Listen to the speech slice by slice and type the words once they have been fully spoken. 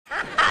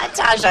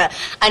Tasha,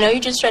 I know you're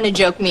just trying to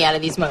joke me out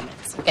of these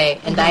moments, okay?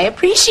 And I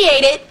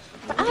appreciate it,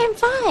 but I am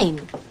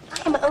fine.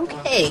 I am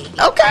okay.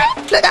 Okay?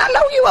 Look, I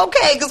know you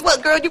okay, because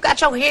what, girl, you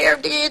got your hair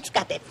did, you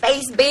got that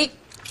face big,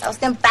 lost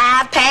them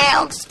 5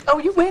 pounds. Oh,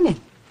 you winning.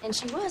 And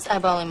she was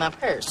eyeballing my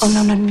purse. Oh,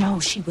 no.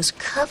 She was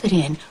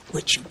coveting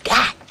what you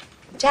got.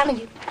 I'm telling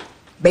you.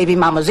 Baby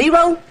mama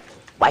 0,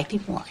 wifey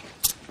 1.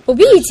 Well,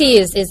 BET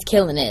is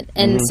killing it,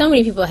 and so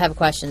many people have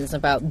questions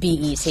about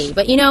BET.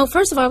 But, you know,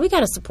 first of all, we got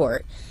to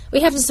support.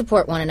 We have to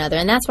support one another,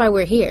 and that's why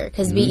we're here,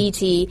 because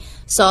BET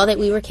saw that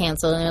we were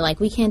canceled, and they're like,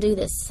 we can't do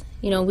this.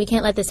 You know, we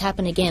can't let this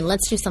happen again.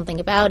 Let's do something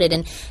about it.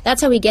 And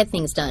that's how we get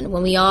things done,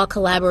 when we all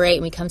collaborate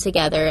and we come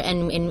together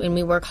and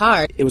we work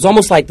hard. It was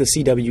almost like the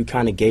CW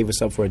kind of gave us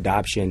up for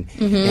adoption.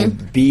 And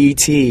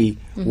BET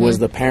was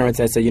the parents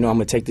that said, you know, I'm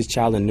going to take this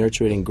child and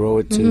nurture it and grow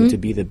it to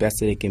be the best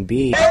that it can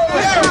be.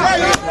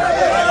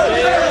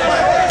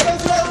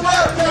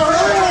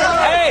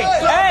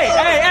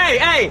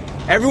 Hey,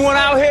 everyone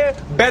out here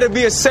better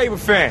be a Sabre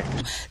fan.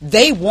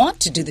 They want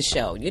to do the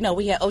show. You know,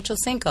 we had Ocho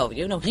Cinco.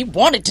 You know, he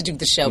wanted to do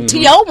the show.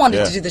 T.O.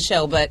 wanted to do the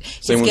show, but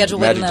his schedule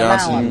wouldn't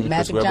allow him.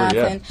 Magic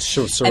Johnson.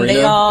 Serena. And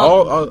they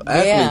all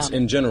athletes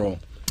in general.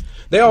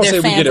 They all say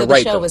we get it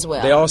right, though.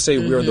 Well. They all say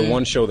we're the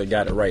one show that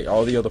got it right.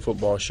 All the other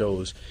football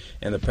shows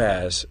in the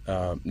past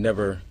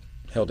never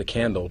held a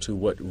candle to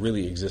what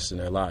really exists in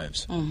their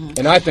lives.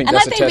 And I think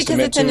that's a testament because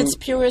it's in its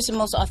purest and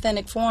most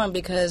authentic form,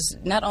 because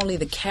not only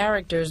the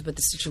characters, but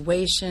the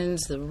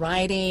situations, the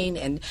writing,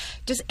 and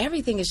just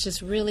everything is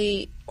just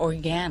really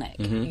organic.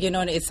 You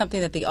know, and it's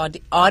something that the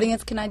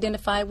audience can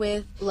identify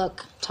with.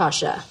 Look,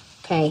 Tasha,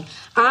 okay,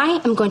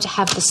 I am going to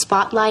have the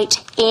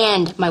spotlight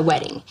and my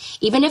wedding,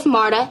 even if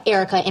Marta,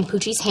 Erica, and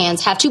Poochie's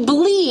hands have to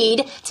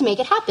bleed to make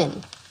it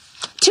happen.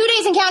 2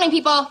 days and counting,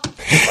 people.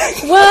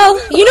 Well,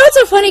 you know what's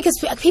so funny? Because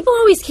people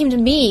always came to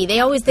me.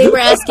 They were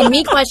asking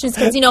me questions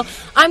because, you know,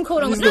 I'm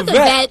quote unquote not the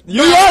vet.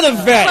 You are the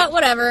vet. But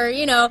whatever,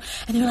 you know.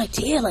 And they were like,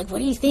 dear, like, what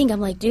do you think?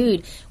 I'm like,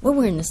 dude, we're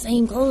wearing the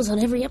same clothes on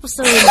every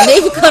episode. And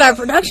they cut our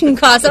production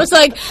costs. I was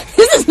like,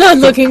 this is not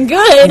looking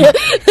good.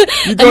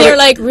 And they were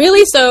like,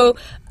 really? So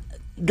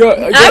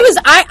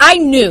I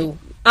knew.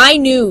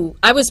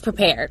 I was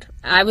prepared.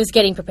 I was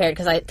getting prepared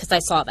because I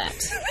saw that.